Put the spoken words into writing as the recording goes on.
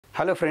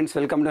Hello friends,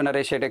 welcome to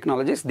NareshIT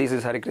Technologies. This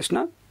is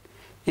Krishna.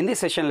 In this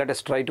session, let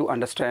us try to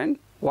understand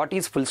what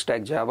is full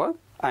stack Java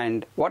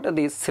and what are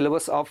the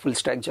syllabus of full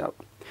stack Java.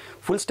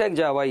 Full stack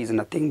Java is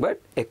nothing but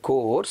a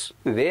course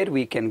where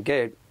we can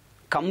get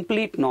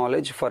complete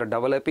knowledge for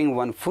developing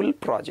one full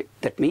project.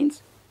 That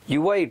means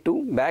UI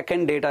to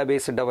backend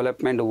database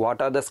development,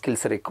 what are the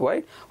skills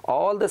required,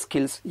 all the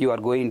skills you are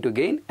going to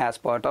gain as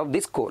part of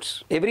this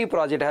course. Every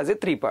project has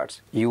three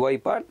parts: UI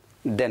part,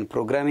 then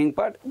programming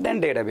part,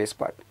 then database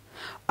part.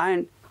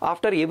 And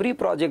after every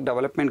project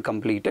development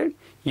completed,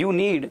 you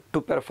need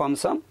to perform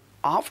some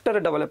after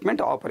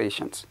development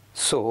operations.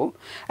 So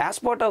as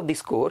part of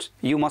this course,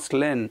 you must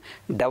learn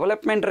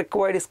development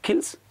required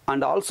skills,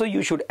 and also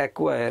you should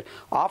acquire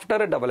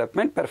after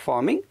development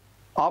performing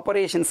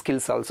operation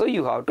skills also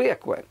you have to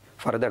acquire.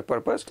 For that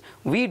purpose,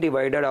 we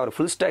divided our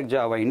full stack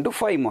Java into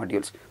 5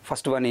 modules.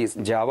 First one is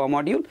Java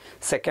module,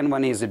 second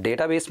one is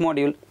database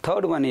module,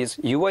 third one is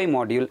UI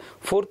module,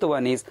 fourth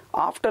one is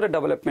after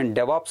development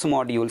DevOps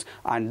modules,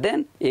 and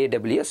then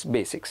AWS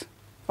basics.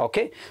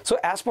 Okay, so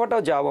as part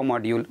of Java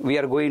module, we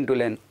are going to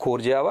learn core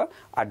Java,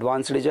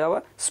 advanced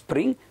Java,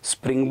 Spring,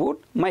 Spring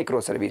Boot,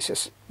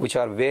 microservices, which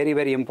are very,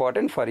 very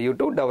important for you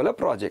to develop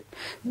project.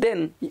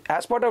 Then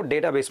as part of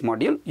database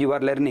module, you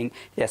are learning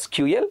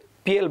SQL,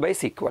 PL by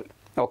SQL.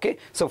 Okay,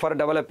 so for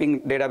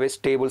developing database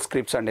table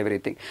scripts and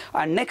everything.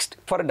 And next,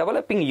 for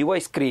developing UI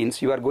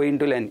screens, you are going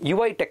to learn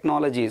UI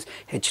technologies,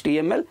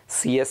 HTML,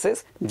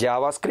 CSS,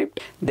 JavaScript,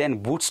 then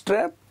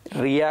Bootstrap,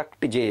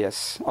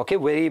 React.js. Okay,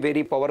 very,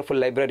 very powerful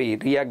library,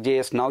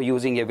 React.js now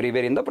using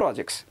everywhere in the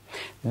projects.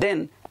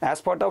 Then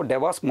as part of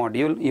DevOps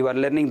module, you are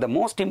learning the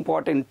most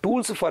important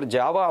tools for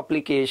Java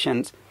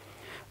applications,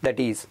 that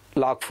is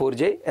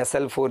Log4j,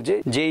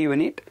 SL4j,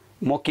 JUnit,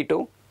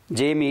 Mockito,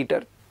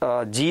 JMeter,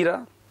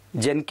 Jira,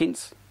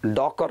 Jenkins,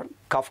 Docker,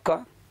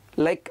 Kafka.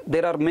 Like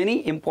there are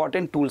many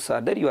important tools are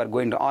there. You are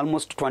going to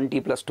almost 20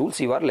 plus tools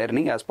you are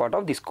learning as part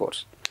of this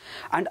course.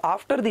 And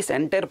after this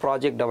entire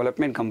project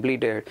development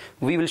completed,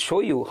 we will show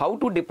you how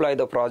to deploy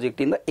the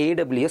project in the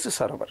AWS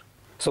server.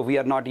 So we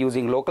are not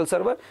using local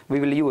server, we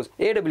will use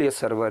AWS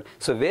server.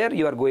 So where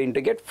you are going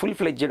to get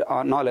full-fledged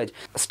knowledge,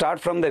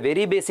 start from the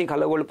very basic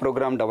hello world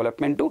program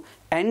development to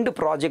end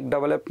project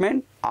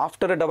development,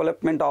 after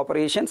development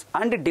operations,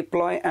 and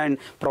deploy and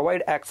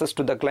provide access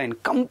to the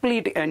client.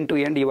 Complete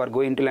end-to-end you are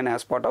going to learn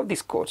as part of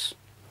this course.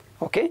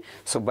 Okay,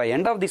 so by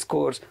end of this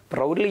course,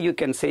 proudly you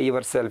can say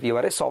yourself you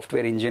are a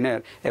software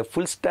engineer, a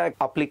full stack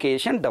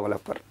application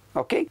developer.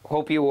 Okay,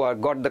 hope you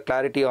got the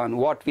clarity on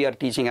what we are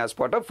teaching as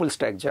part of full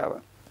stack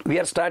Java. We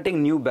are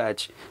starting new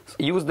batch.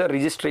 Use the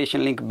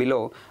registration link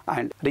below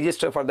and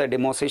register for the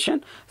demo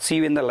session. See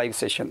you in the live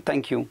session.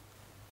 Thank you.